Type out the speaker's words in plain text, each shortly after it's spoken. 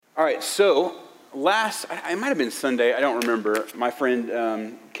All right, so it might have been Sunday, I don't remember. My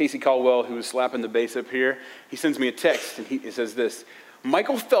friend Casey Caldwell, who was slapping the bass up here, he sends me a text, and he says this: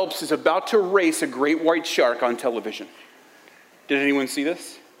 Michael Phelps is about to race a great white shark on television. Did anyone see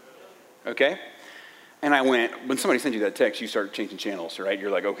this? Okay. And I went, when somebody sends you that text, you start changing channels, right?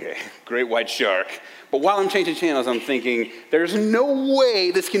 You're like, okay, great white shark. But while I'm changing channels, I'm thinking, there's no way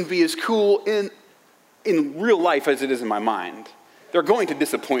this can be as cool in real life as it is in my mind. They're going to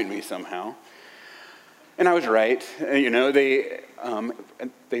disappoint me somehow. And I was right. They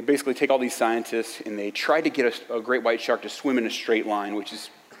basically take all these scientists and they try to get a great white shark to swim in a straight line, which is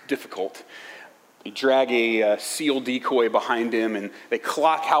difficult. They drag a seal decoy behind him, and they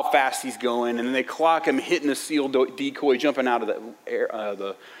clock how fast he's going, and then they clock him hitting a seal decoy jumping out of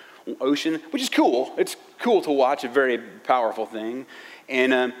the ocean, which is cool. It's cool to watch, a very powerful thing.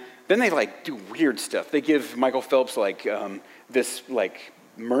 And then they do weird stuff. They give Michael Phelps this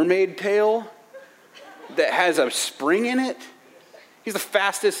mermaid tail that has a spring in it. He's the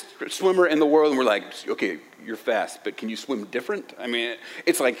fastest swimmer in the world, and we're like, okay, you're fast, but can you swim different? I mean,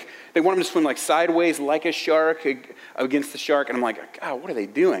 it's like they want him to swim sideways like a shark against the shark, and I'm like, God, what are they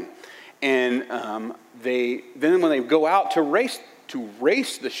doing? And then when they go out to race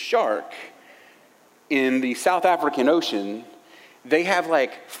the shark in the South African Ocean, they have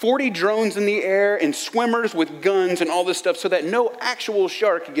 40 drones in the air and swimmers with guns and all this stuff so that no actual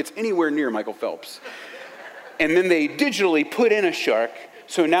shark gets anywhere near Michael Phelps. And then they digitally put in a shark,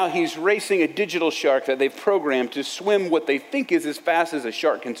 so now he's racing a digital shark that they've programmed to swim what they think is as fast as a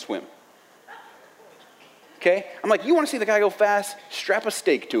shark can swim. Okay? I'm like, you want to see the guy go fast? Strap a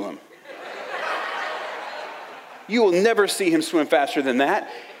stake to him. You will never see him swim faster than that.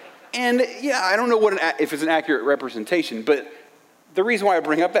 And yeah, I don't know if it's an accurate representation, but the reason why I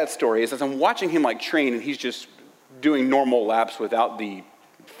bring up that story is as I'm watching him train and he's just doing normal laps without the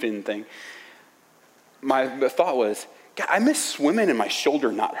fin thing, my thought was, God, I miss swimming and my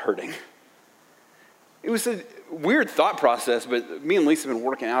shoulder not hurting. It was a weird thought process, but me and Lisa have been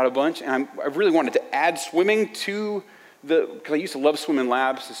working out a bunch, and I really wanted to add swimming to because I used to love swimming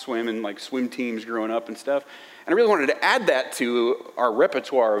labs to swim in swim teams growing up and stuff, and I really wanted to add that to our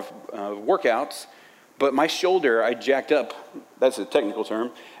repertoire of workouts, but my shoulder, I jacked up, that's a technical term,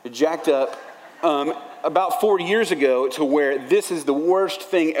 I jacked up about 4 years ago to where this is the worst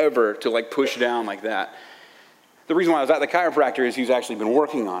thing ever to push down like that. The reason why I was at the chiropractor is he's actually been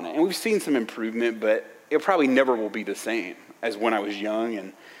working on it. And we've seen some improvement, but it probably never will be the same as when I was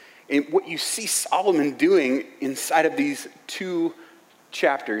young. And what you see Solomon doing inside of these two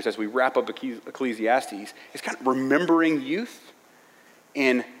chapters as we wrap up Ecclesiastes is kind of remembering youth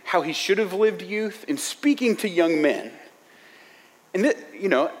and how he should have lived youth and speaking to young men. And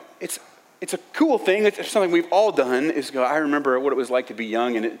it's a cool thing. It's something we've all done is go, I remember what it was like to be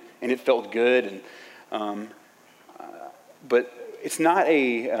young and it felt good. But it's not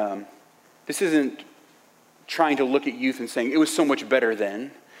this isn't trying to look at youth and saying it was so much better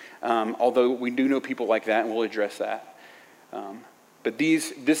then, although we do know people like that and we'll address that. But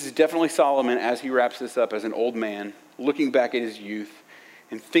this is definitely Solomon as he wraps this up as an old man, looking back at his youth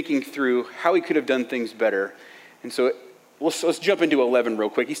and thinking through how he could have done things better. And so let's jump into 11 real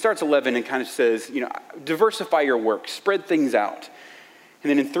quick. He starts 11 and kind of says, diversify your work, spread things out. And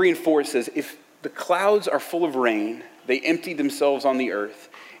then in 3 and 4 it says, if the clouds are full of rain, they empty themselves on the earth.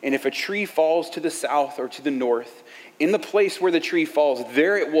 And if a tree falls to the south or to the north, in the place where the tree falls,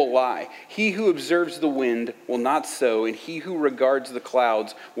 there it will lie. He who observes the wind will not sow, and he who regards the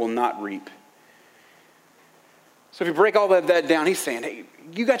clouds will not reap. So if you break all of that down, he's saying, hey,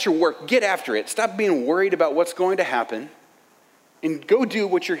 you got your work, get after it. Stop being worried about what's going to happen, and go do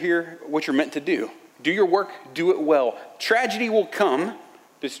what you're meant to do. Do your work, do it well. Tragedy will come,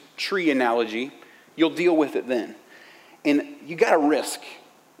 this tree analogy, you'll deal with it then. And you got to risk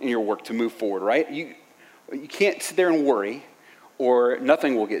in your work to move forward, right? You can't sit there and worry or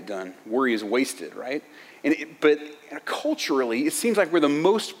nothing will get done. Worry is wasted, right? But culturally, it seems like we're the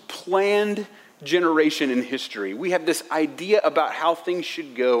most planned generation in history. We have this idea about how things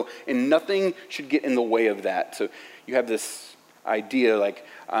should go and nothing should get in the way of that. So you have this idea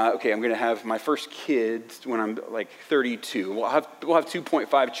okay, I'm going to have my first kids when I'm 32. We'll have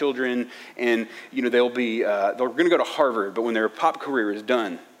 2.5 children, and they're going to go to Harvard, but when their pop career is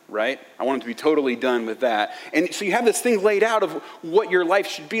done, right? I want them to be totally done with that. And so you have this thing laid out of what your life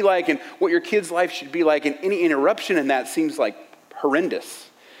should be like and what your kid's life should be like, and any interruption in that seems horrendous.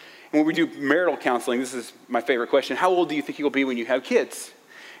 And when we do marital counseling, this is my favorite question: how old do you think you'll be when you have kids?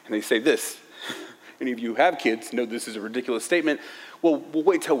 And they say this. Any of you who have kids know this is a ridiculous statement. Well, we'll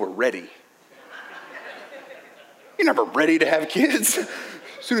wait till we're ready. You're never ready to have kids.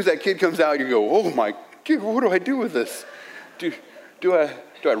 As soon as that kid comes out, you go, oh my God, what do I do with this? Do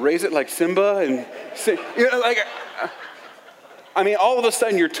I raise it like Simba and say, I mean, all of a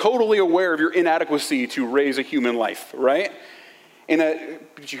sudden you're totally aware of your inadequacy to raise a human life, right?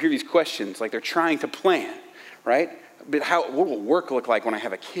 But you hear these questions, like they're trying to plan, right? But what will work look like when I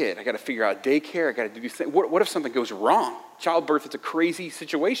have a kid? I got to figure out daycare. I got to do these things. What if something goes wrong? Childbirth, it's a crazy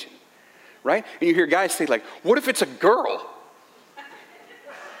situation, right? And you hear guys say, like, what if it's a girl?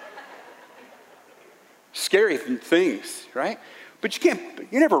 Scary things, right? But you're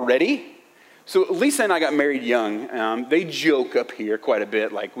never ready. So Lisa and I got married young. They joke up here quite a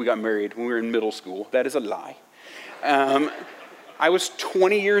bit, like we got married when we were in middle school. That is a lie. I was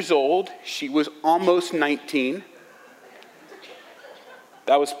 20 years old. She was almost 19.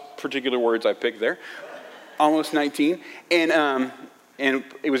 That was particular words I picked there. Almost 19. And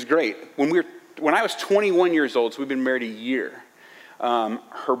it was great. When I was 21 years old, so we've been married a year,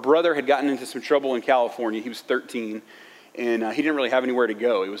 her brother had gotten into some trouble in California. He was 13. And he didn't really have anywhere to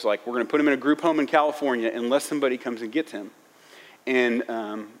go. It was like, we're going to put him in a group home in California unless somebody comes and gets him. And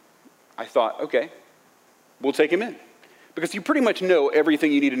I thought, okay, we'll take him in. Because you pretty much know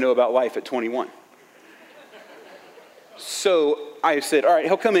everything you need to know about life at 21. So I said, all right,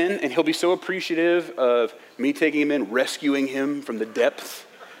 he'll come in, and he'll be so appreciative of me taking him in, rescuing him from the depths.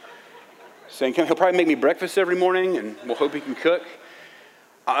 Saying, he'll probably make me breakfast every morning, and we'll hope he can cook.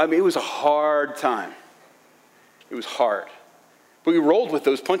 I mean, it was a hard time. It was hard. But we rolled with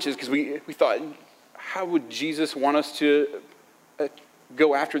those punches because we thought, how would Jesus want us to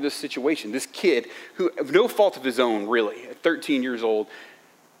go after this situation? This kid, who, of no fault of his own, really, at 13 years old,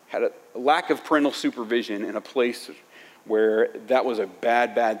 had a lack of parental supervision in a place where that was a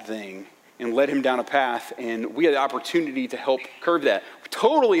bad, bad thing, and led him down a path, and we had the opportunity to help curb that.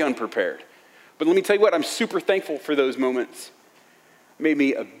 Totally unprepared. But let me tell you what, I'm super thankful for those moments. It made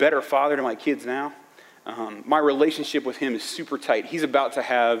me a better father to my kids now. My relationship with him is super tight. He's about to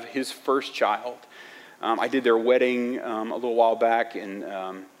have his first child. I did their wedding a little while back, and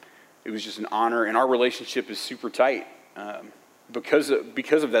it was just an honor. And our relationship is super tight because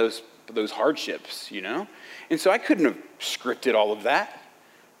of those hardships, you know. And so I couldn't have scripted all of that,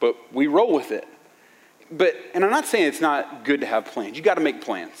 but we roll with it. And I'm not saying it's not good to have plans. You got to make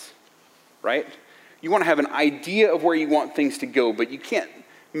plans, right? You want to have an idea of where you want things to go, but you can't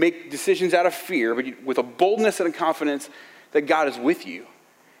make decisions out of fear, but with a boldness and a confidence that God is with you.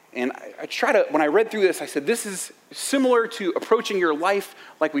 And I try to, when I read through this, I said, this is similar to approaching your life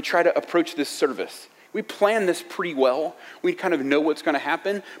like we try to approach this service. We plan this pretty well. We kind of know what's going to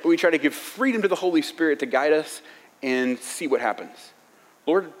happen, but we try to give freedom to the Holy Spirit to guide us and see what happens.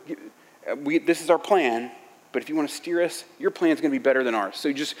 Lord, this is our plan, but if you want to steer us, your plan is going to be better than ours.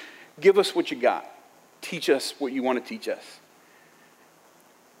 So just give us what you got. Teach us what you want to teach us.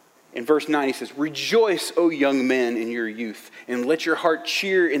 In verse 9, he says, rejoice, O young men, in your youth, and let your heart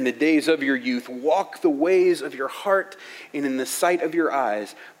cheer in the days of your youth. Walk the ways of your heart and in the sight of your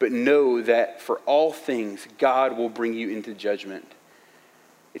eyes, but know that for all things God will bring you into judgment.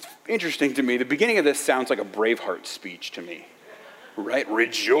 It's interesting to me. The beginning of this sounds like a Braveheart speech to me, right?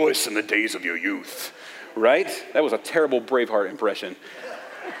 Rejoice in the days of your youth, right? That was a terrible Braveheart impression.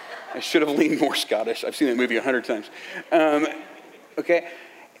 I should have leaned more Scottish. I've seen that movie 100 times. Okay.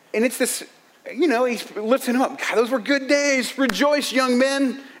 And it's this, you know, he's lifting him up. God, those were good days. Rejoice, young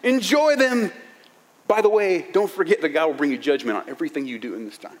men. Enjoy them. By the way, don't forget that God will bring you judgment on everything you do in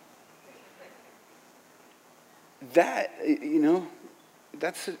this time. That, you know,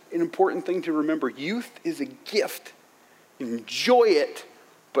 that's an important thing to remember. Youth is a gift. Enjoy it,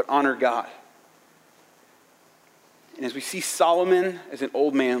 but honor God. And as we see Solomon as an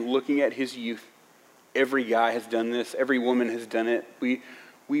old man looking at his youth, every guy has done this. Every woman has done it.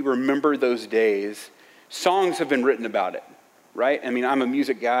 We remember those days. Songs have been written about it, right? I mean, I'm a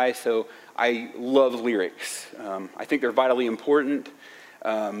music guy, so I love lyrics. I think they're vitally important,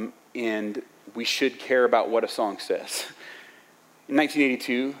 and we should care about what a song says. In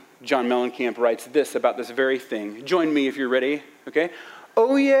 1982, John Mellencamp writes this about this very thing. Join me if you're ready, okay?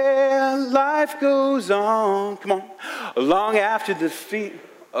 Oh yeah, life goes on. Come on. Long after the feet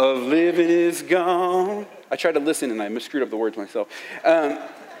of living is gone. I tried to listen and I screwed up the words myself.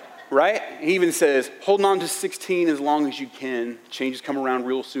 Right? He even says, holding on to 16 as long as you can. Changes come around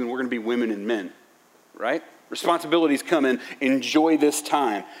real soon. We're going to be women and men. Right? Responsibilities come in. Enjoy this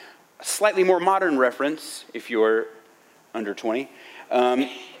time. A slightly more modern reference, if you're under 20,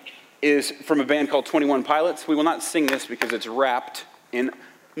 is from a band called 21 Pilots. We will not sing this because it's rapped, and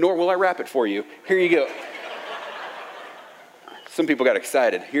nor will I rap it for you. Here you go. Some people got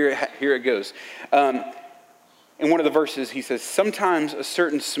excited. Here it goes. In one of the verses, he says, sometimes a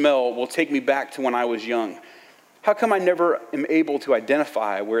certain smell will take me back to when I was young. How come I never am able to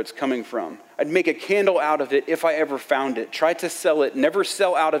identify where it's coming from? I'd make a candle out of it if I ever found it. Try to sell it, never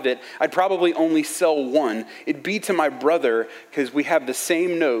sell out of it. I'd probably only sell one. It'd be to my brother because we have the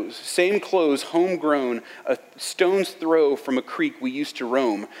same nose, same clothes, homegrown, a stone's throw from a creek we used to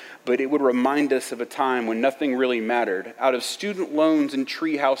roam. But it would remind us of a time when nothing really mattered. Out of student loans and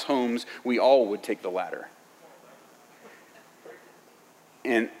treehouse homes, we all would take the ladder.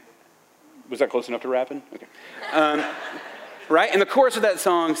 And was that close enough to rapping? Okay. Right? And the chorus of that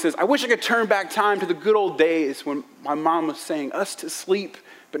song says, I wish I could turn back time to the good old days when my mom was saying us to sleep,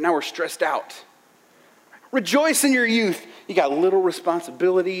 but now we're stressed out. Rejoice in your youth. You got little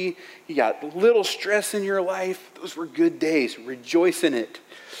responsibility. You got little stress in your life. Those were good days. Rejoice in it.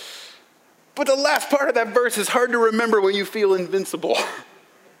 But the last part of that verse is hard to remember when you feel invincible.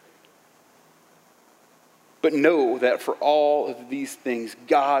 But know that for all of these things,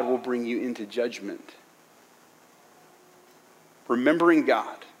 God will bring you into judgment. Remembering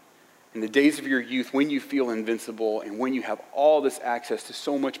God in the days of your youth when you feel invincible and when you have all this access to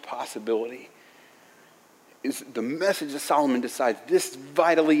so much possibility is the message that Solomon decides this is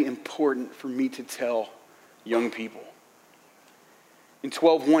vitally important for me to tell young people. In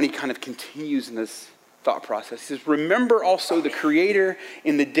 12:1, he kind of continues in this thought process. He says, remember also the Creator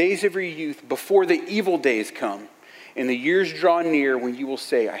in the days of your youth before the evil days come and the years draw near when you will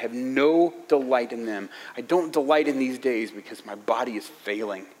say, I have no delight in them. I don't delight in these days because my body is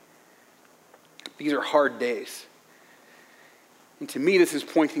failing. These are hard days. And to me, this is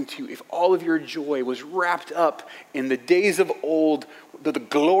pointing to if all of your joy was wrapped up in the days of old, the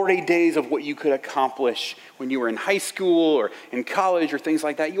glory days of what you could accomplish when you were in high school or in college or things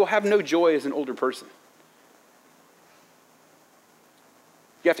like that, you'll have no joy as an older person.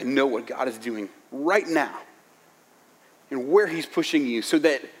 You have to know what God is doing right now and where he's pushing you so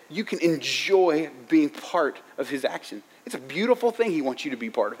that you can enjoy being part of his action. It's a beautiful thing. He wants you to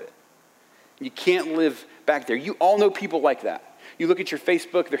be part of it. You can't live back there. You all know people like that. You look at your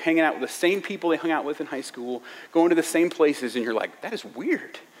Facebook, they're hanging out with the same people they hung out with in high school, going to the same places, and you're like, that is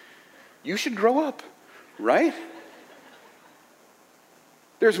weird. You should grow up, right?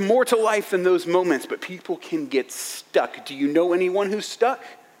 There's more to life than those moments, but people can get stuck. Do you know anyone who's stuck?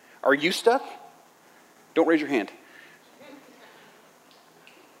 Are you stuck? Don't raise your hand.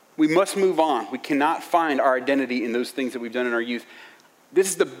 We must move on. We cannot find our identity in those things that we've done in our youth. This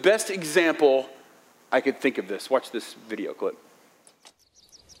is the best example I could think of this. Watch this video clip.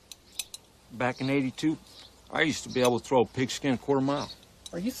 Back in '82, I used to be able to throw a pigskin a quarter mile.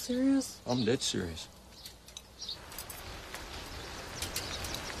 Are you serious? I'm dead serious.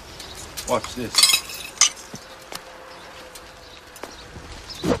 Watch this.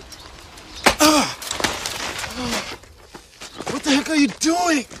 What the heck are you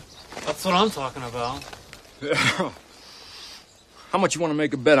doing? That's what I'm talking about. How much you want to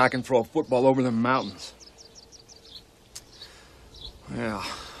make a bet I can throw a football over them mountains? Well,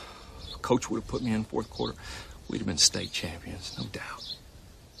 if Coach would have put me in fourth quarter, we'd have been state champions, no doubt.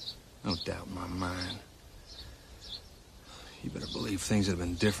 No doubt in my mind. You better believe things would have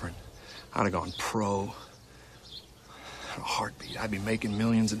been different. I'd have gone pro. In a heartbeat. I'd be making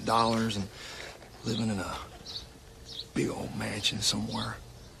millions of dollars and living in a big old mansion somewhere.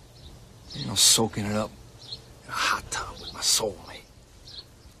 You know, soaking it up in a hot tub with my soulmate.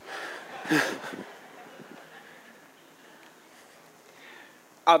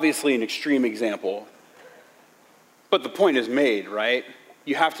 Obviously an extreme example, but the point is made, right?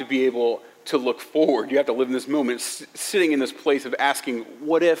 You have to be able to look forward. You have to live in this moment, sitting in this place of asking,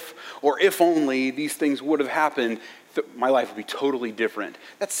 what if, or if only these things would have happened, my life would be totally different.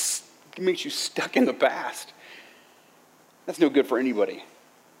 That makes you stuck in the past. That's no good for anybody.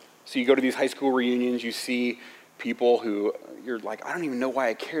 So you go to these high school reunions, you see people who you're like, I don't even know why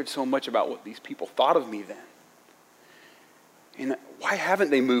I cared so much about what these people thought of me then. And why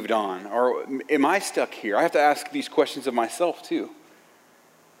haven't they moved on? Or am I stuck here? I have to ask these questions of myself too.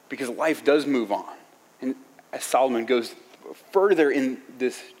 Because life does move on. And as Solomon goes further in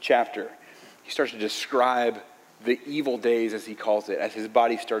this chapter, he starts to describe the evil days, as he calls it, as his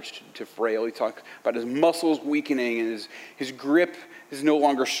body starts to frail. He talks about his muscles weakening and his grip is no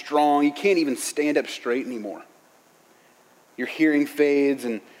longer strong. He can't even stand up straight anymore. Your hearing fades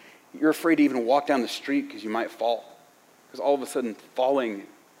and you're afraid to even walk down the street because you might fall. Because all of a sudden falling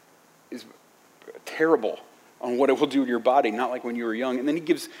is terrible on what it will do to your body, not like when you were young. And then he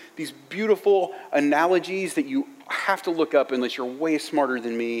gives these beautiful analogies that you have to look up unless you're way smarter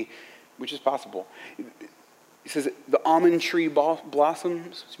than me, which is possible. He says the almond tree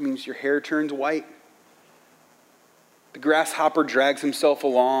blossoms, which means your hair turns white. The grasshopper drags himself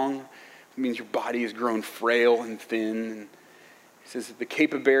along. It means your body has grown frail and thin. And he says that the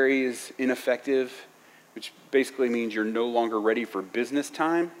capybara is ineffective, which basically means you're no longer ready for business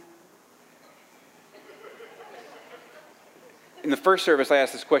time. In the first service, I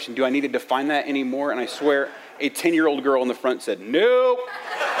asked this question, do I need to define that anymore? And I swear, a 10-year-old girl in the front said, nope.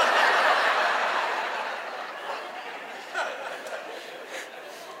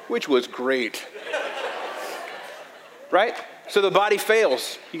 Which was great. Right? So the body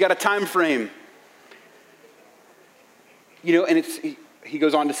fails. You got a time frame. And he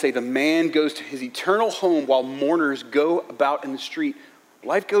goes on to say, the man goes to his eternal home while mourners go about in the street.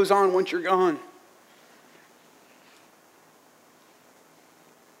 Life goes on once you're gone.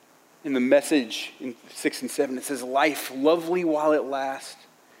 In the Message in 6 and 7, it says, life, lovely while it lasts,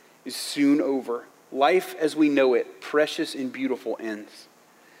 is soon over. Life as we know it, precious and beautiful, ends.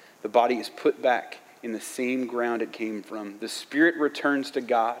 The body is put back in the same ground it came from. The spirit returns to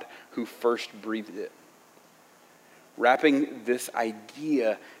God who first breathed it. Wrapping this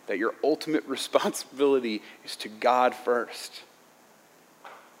idea that your ultimate responsibility is to God first.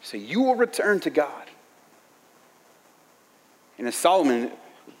 So you will return to God. And as Solomon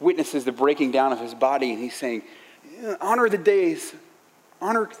witnesses the breaking down of his body, and he's saying, honor the days,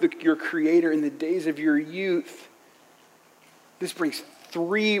 honor your Creator in the days of your youth. This brings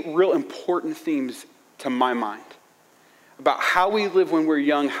 3 real important themes to my mind about how we live when we're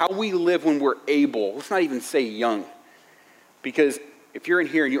young, how we live when we're able. Let's not even say young, because if you're in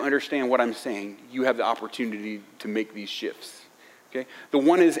here and you understand what I'm saying, you have the opportunity to make these shifts. Okay? The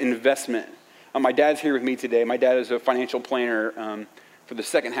one is investment. My dad's here with me today. My dad is a financial planner for the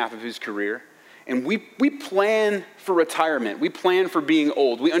second half of his career. And we plan for retirement. We plan for being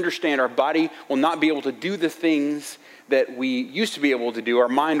old. We understand our body will not be able to do the things that we used to be able to do. Our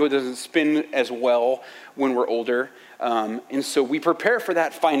mind doesn't spin as well when we're older. And so we prepare for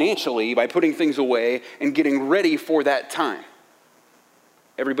that financially by putting things away and getting ready for that time.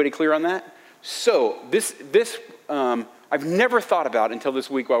 Everybody clear on that? So this I've never thought about until this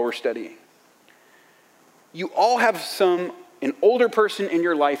week while we're studying. You all have an older person in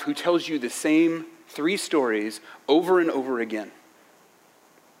your life who tells you the same 3 stories over and over again.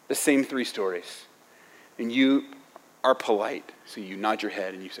 The same 3 stories. And you are polite, so you nod your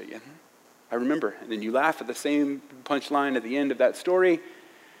head and you say, yeah, I remember. And then you laugh at the same punchline at the end of that story.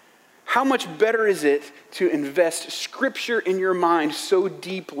 How much better is it to invest Scripture in your mind so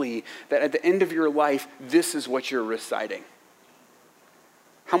deeply that at the end of your life, this is what you're reciting?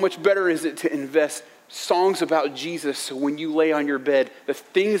 How much better is it to invest songs about Jesus so when you lay on your bed, the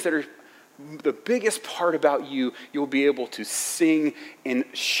things that are the biggest part about you, you'll be able to sing and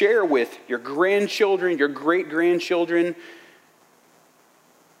share with your grandchildren, your great-grandchildren.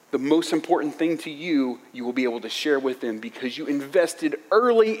 The most important thing to you, you will be able to share with them because you invested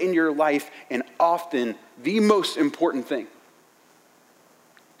early in your life and often the most important thing.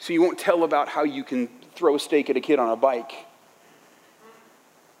 So you won't tell about how you can throw a steak at a kid on a bike.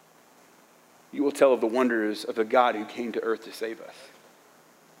 You will tell of the wonders of the God who came to earth to save us.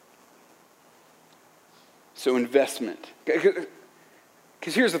 So investment.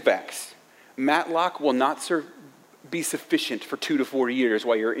 Because here's the facts. Matlock will not be sufficient for 2 to 4 years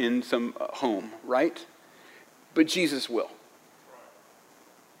while you're in some home, right? But Jesus will.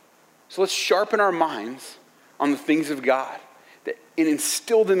 So let's sharpen our minds on the things of God and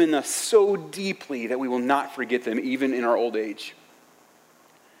instill them in us so deeply that we will not forget them even in our old age.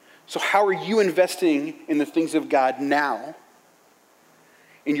 So how are you investing in the things of God now?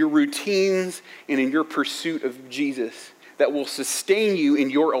 In your routines and in your pursuit of Jesus that will sustain you in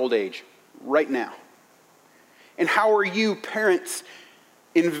your old age right now? And how are you, parents,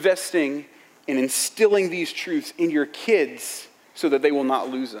 investing and instilling these truths in your kids so that they will not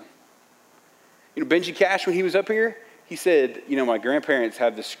lose them? Benji Cash, when he was up here, he said, my grandparents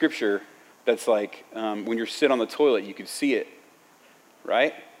have the scripture that's like, when you sit on the toilet, you could see it,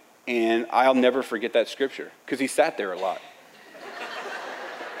 right? And I'll never forget that scripture because he sat there a lot.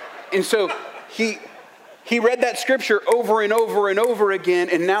 And so he read that scripture over and over and over again,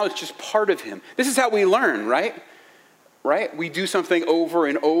 and now it's just part of him. This is how we learn, right? Right? We do something over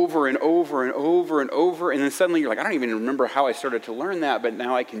and over and over and over and over, and then suddenly you're like, I don't even remember how I started to learn that, but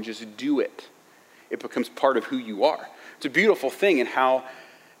now I can just do it. It becomes part of who you are. It's a beautiful thing in how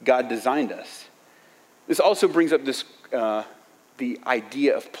God designed us. This also brings up the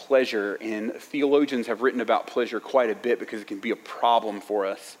idea of pleasure, and theologians have written about pleasure quite a bit because it can be a problem for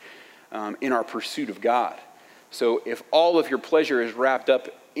us in our pursuit of God. So if all of your pleasure is wrapped up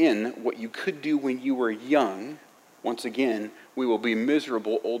in what you could do when you were young, once again, we will be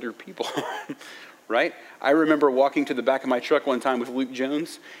miserable older people, right? I remember walking to the back of my truck one time with Luke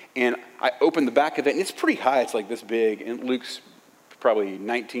Jones, and I opened the back of it, and it's pretty high. It's like this big, and Luke's probably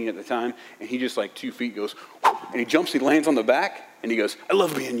 19 at the time, and he just like 2 feet goes, and he jumps, he lands on the back, and he goes, "I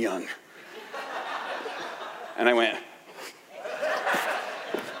love being young." And I went,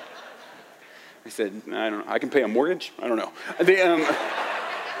 I said, I don't know, I can pay a mortgage? I don't know.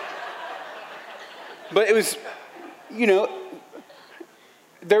 But it was,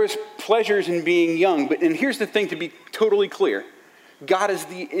 there was pleasures in being young. And here's the thing, to be totally clear. God is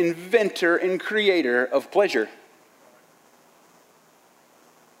the inventor and creator of pleasure.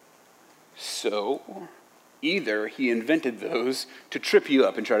 So, either he invented those to trip you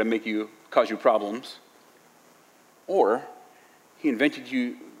up and try to cause you problems, or he invented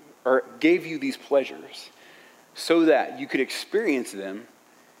you or gave you these pleasures so that you could experience them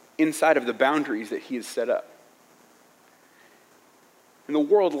inside of the boundaries that he has set up. And the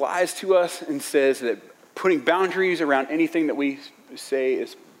world lies to us and says that putting boundaries around anything that we say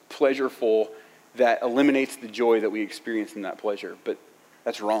is pleasureful, that eliminates the joy that we experience in that pleasure. But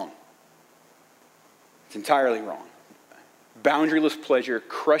that's wrong. It's entirely wrong. Boundaryless pleasure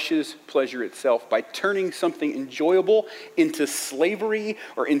crushes pleasure itself by turning something enjoyable into slavery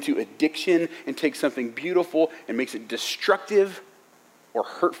or into addiction, and takes something beautiful and makes it destructive or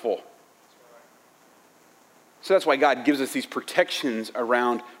hurtful. So that's why God gives us these protections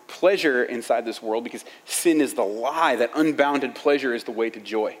around pleasure inside this world, because sin is the lie that unbounded pleasure is the way to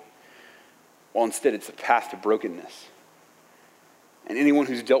joy. Well, instead, it's the path to brokenness. And anyone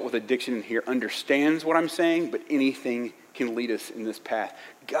who's dealt with addiction in here understands what I'm saying, but anything can lead us in this path.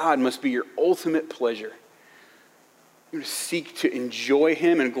 God must be your ultimate pleasure. You seek to enjoy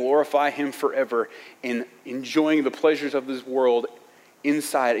him and glorify him forever, and enjoying the pleasures of this world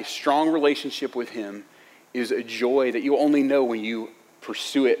inside a strong relationship with him is a joy that you only know when you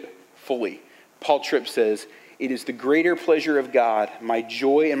pursue it fully. Paul Tripp says, "It is the greater pleasure of God, my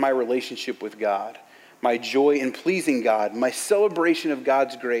joy in my relationship with God, my joy in pleasing God, my celebration of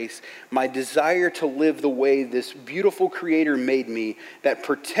God's grace, my desire to live the way this beautiful Creator made me, that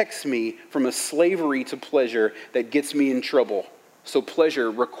protects me from a slavery to pleasure that gets me in trouble." So pleasure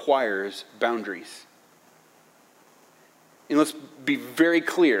requires boundaries. And let's be very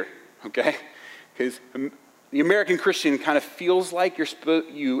clear, okay? Because the American Christian kind of feels like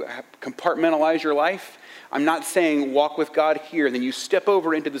you compartmentalize your life. I'm not saying walk with God here, and then you step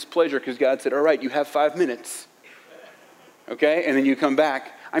over into this pleasure because God said, all right, you have 5 minutes. Okay? And then you come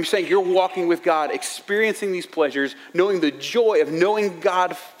back. I'm saying you're walking with God, experiencing these pleasures, knowing the joy of knowing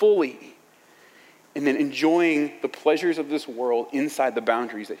God fully, and then enjoying the pleasures of this world inside the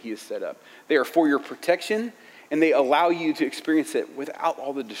boundaries that he has set up. They are for your protection, and they allow you to experience it without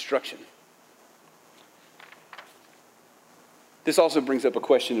all the destruction. This also brings up a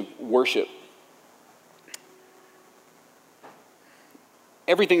question of worship.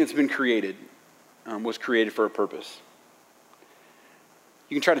 Everything that's been created was created for a purpose.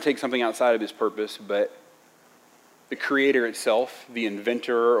 You can try to take something outside of his purpose, but the creator itself, the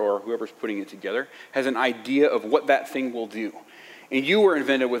inventor or whoever's putting it together, has an idea of what that thing will do. And you were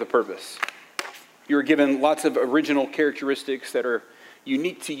invented with a purpose. You were given lots of original characteristics that are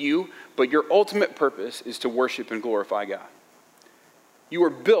unique to you, but your ultimate purpose is to worship and glorify God. You were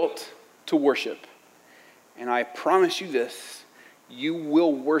built to worship. And I promise you this, you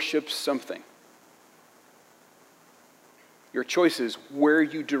will worship something. Your choice is where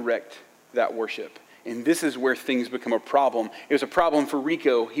you direct that worship. And this is where things become a problem. It was a problem for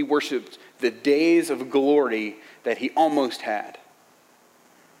Rico. He worshiped the days of glory that he almost had.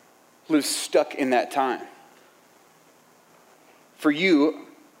 He was stuck in that time. For you,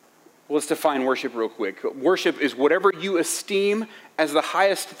 let's define worship real quick. Worship is whatever you esteem as the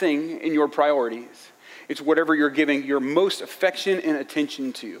highest thing in your priorities. It's whatever you're giving your most affection and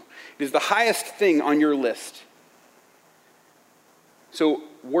attention to. It is the highest thing on your list. So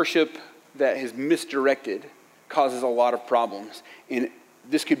worship that is misdirected causes a lot of problems. And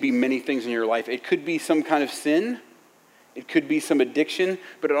this could be many things in your life. It could be some kind of sin. It could be some addiction,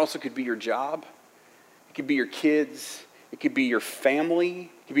 but it also could be your job. It could be your kids. It could be your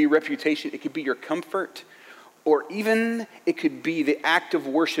family. It could be your reputation. It could be your comfort. Or even it could be the act of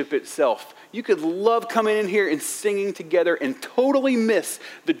worship itself. You could love coming in here and singing together and totally miss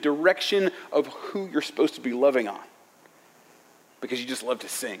the direction of who you're supposed to be loving on, because you just love to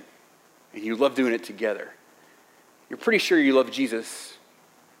sing and you love doing it together. You're pretty sure you love Jesus,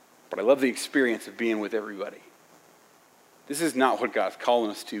 but I love the experience of being with everybody. This is not what God's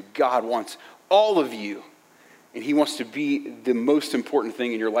calling us to. God wants all of you, and he wants to be the most important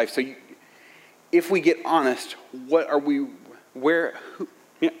thing in your life. So if we get honest, what are we, where, who,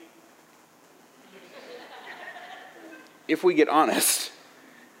 yeah. if we get honest,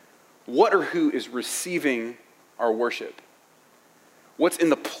 what or who is receiving our worship? What's in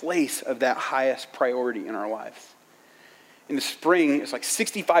the place of that highest priority in our lives? In the spring, it's like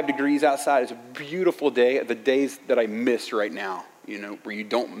 65 degrees outside. It's a beautiful day, the days that I miss right now, where you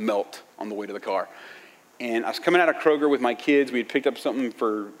don't melt on the way to the car. And I was coming out of Kroger with my kids. We had picked up something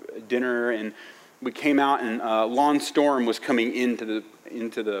for dinner, and we came out, and Lawn Storm was coming into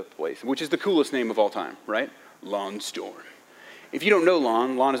the place, which is the coolest name of all time, right? Lawn Storm. If you don't know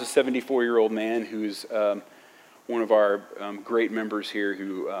Lon is a 74-year-old man who's one of our great members here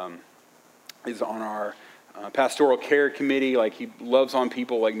who is on our pastoral care committee. Like, he loves on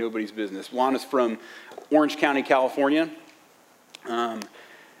people like nobody's business. Lon is from Orange County, California.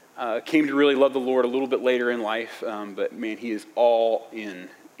 Came to really love the Lord a little bit later in life, but man, he is all in.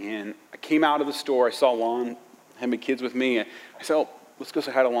 And I came out of the store, I saw Lon, had my kids with me. I said, oh, let's go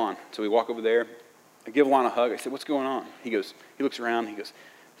say hi to Lon. So we walk over there. I give Lon a hug. I said, what's going on? He looks around. He goes,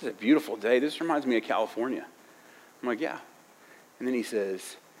 this is a beautiful day. This reminds me of California. I'm like, yeah. And then he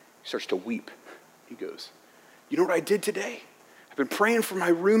starts to weep. He goes, you know what I did today? I've been praying for my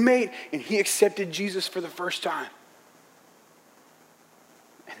roommate, and he accepted Jesus for the first time.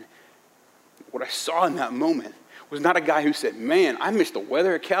 And what I saw in that moment was not a guy who said, man, I miss the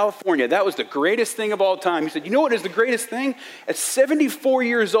weather of California. That was the greatest thing of all time. He said, you know what is the greatest thing? At 74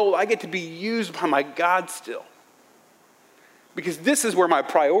 years old, I get to be used by my God still. Because this is where my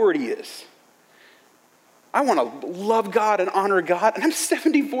priority is. I want to love God and honor God, and I'm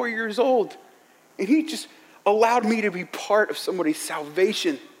 74 years old. And he just allowed me to be part of somebody's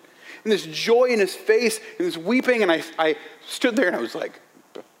salvation. And this joy in his face, and this weeping, and I stood there and I was like,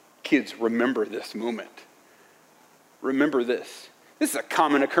 kids, remember this moment. Remember this. This is a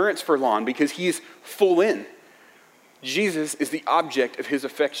common occurrence for Lon because he's full in. Jesus is the object of his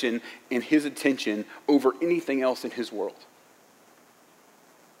affection and his attention over anything else in his world.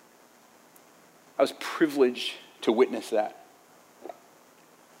 I was privileged to witness that.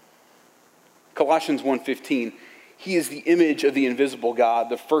 Colossians 1:15, he is the image of the invisible God,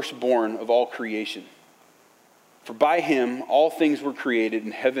 the firstborn of all creation. For by him all things were created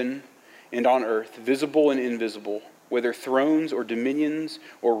in heaven and on earth, visible and invisible, whether thrones or dominions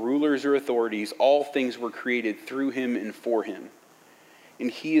or rulers or authorities, all things were created through him and for him. And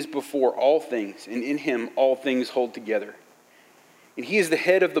he is before all things, and in him all things hold together. And he is the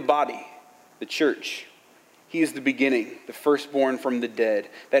head of the body, the church. He is the beginning, the firstborn from the dead,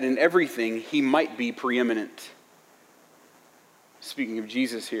 that in everything he might be preeminent. Speaking of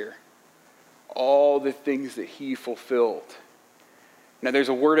Jesus here, all the things that he fulfilled. Now there's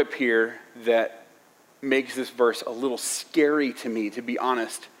a word up here that makes this verse a little scary to me, to be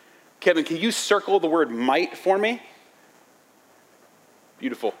honest. Kevin, can you circle the word might for me?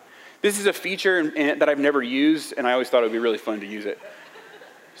 Beautiful. This is a feature that I've never used, and I always thought it would be really fun to use it.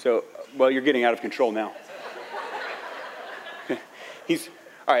 So, well, you're getting out of control now.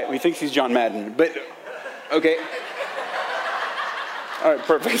 All right, he thinks he's John Madden, but, okay. All right,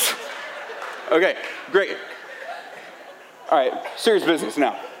 perfect. Okay, great. All right, serious business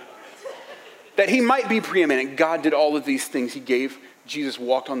now. That he might be preeminent. God did all of these things. He gave, Jesus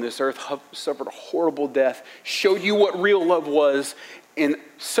walked on this earth, suffered a horrible death, showed you what real love was in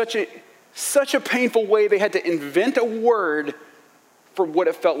such a painful way they had to invent a word for what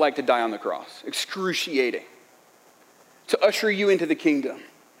it felt like to die on the cross. Excruciating. To usher you into the kingdom.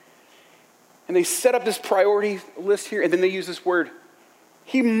 And they set up this priority list here, and then they use this word.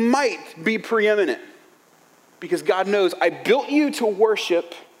 He might be preeminent. Because God knows, I built you to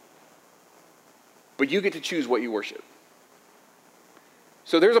worship, but you get to choose what you worship.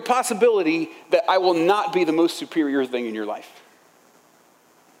 So there's a possibility that I will not be the most superior thing in your life.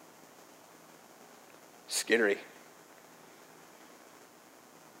 Scary.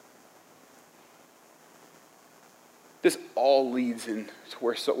 This all leads into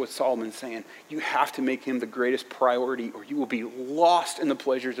what Solomon's saying. You have to make him the greatest priority, or you will be lost in the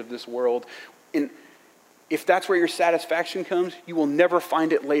pleasures of this world. And if that's where your satisfaction comes, you will never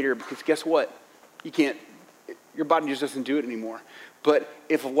find it later, because guess what? You can't, your body just doesn't do it anymore. But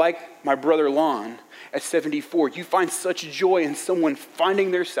if, like my brother Lon at 74, you find such joy in someone finding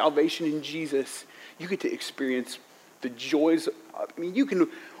their salvation in Jesus, you get to experience the joys. You can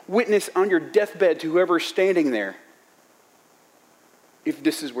witness on your deathbed to whoever's standing there, if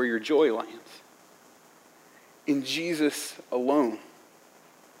this is where your joy lands. In Jesus alone.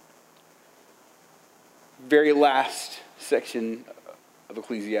 Very last section of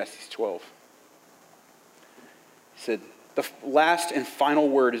Ecclesiastes 12. It said, the last and final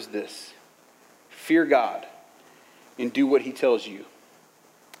word is this: fear God and do what he tells you.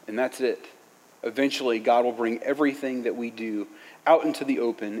 And that's it. Eventually, God will bring everything that we do out into the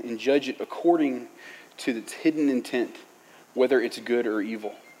open and judge it according to its hidden intent, whether it's good or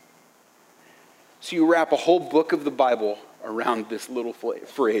evil. So you wrap a whole book of the Bible around this little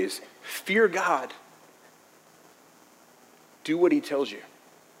phrase, fear God. Do what he tells you.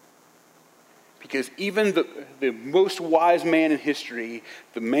 Because even the most wise man in history,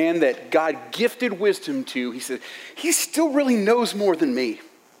 the man that God gifted wisdom to, he said, he still really knows more than me.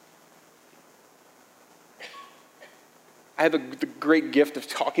 I have the great gift of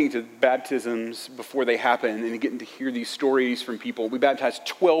talking to baptisms before they happen and getting to hear these stories from people. We baptized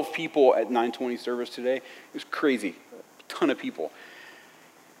 12 people at 9:20 service today. It was crazy, a ton of people.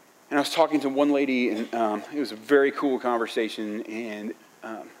 And I was talking to one lady, and it was a very cool conversation, and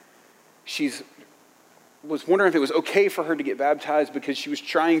she was wondering if it was okay for her to get baptized because she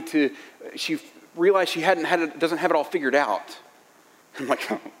realized she doesn't have it all figured out. I'm like,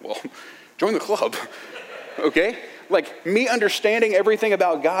 well, join the club, okay? Like, me understanding everything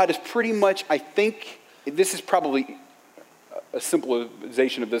about God is pretty much, I think, this is probably a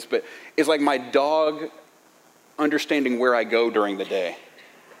simplification of this, but it's like my dog understanding where I go during the day,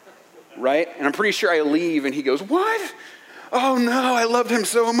 right? And I'm pretty sure I leave and he goes, what? Oh no, I loved him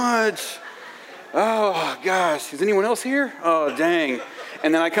so much. Oh gosh, is anyone else here? Oh dang.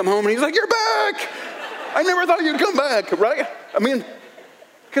 And then I come home and he's like, you're back. I never thought you'd come back, right? I mean,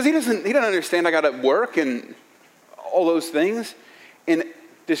 because he doesn't understand I got to work and all those things. And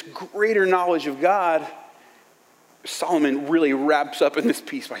this greater knowledge of God, Solomon really wraps up in this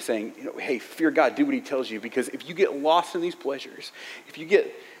piece by saying, hey, fear God, do what he tells you, because if you get lost in these pleasures, if you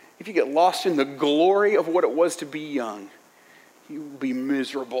get lost in the glory of what it was to be young, you will be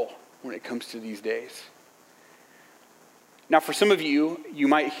miserable when it comes to these days. Now, for some of you, you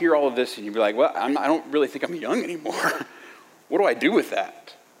might hear all of this and you'll be like, well, I don't really think I'm young anymore. What do I do with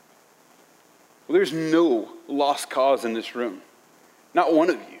that? Well, there's no lost cause in this room. Not one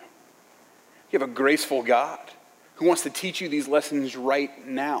of you. You have a graceful God who wants to teach you these lessons right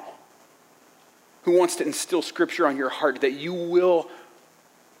now. Who wants to instill scripture on your heart that you will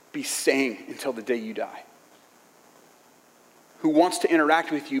be saying until the day you die. Who wants to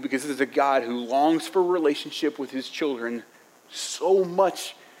interact with you because this is a God who longs for relationship with his children so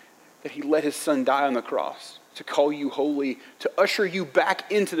much that he let his son die on the cross to call you holy, to usher you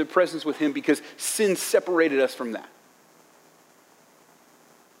back into the presence with him because sin separated us from that.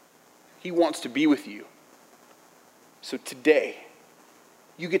 He wants to be with you. So today,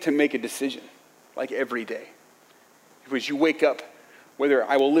 you get to make a decision, like every day. As you wake up, whether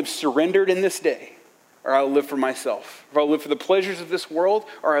I will live surrendered in this day, or I'll live for myself. If I'll live for the pleasures of this world,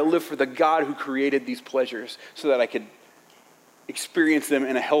 or I'll live for the God who created these pleasures so that I could experience them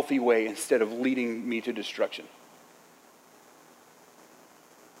in a healthy way instead of leading me to destruction.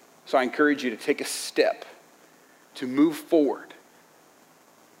 So I encourage you to take a step to move forward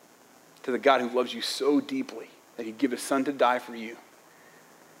to the God who loves you so deeply that he'd give his son to die for you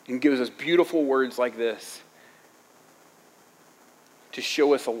and gives us beautiful words like this to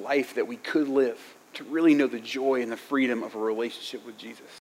show us a life that we could live, to really know the joy and the freedom of a relationship with Jesus.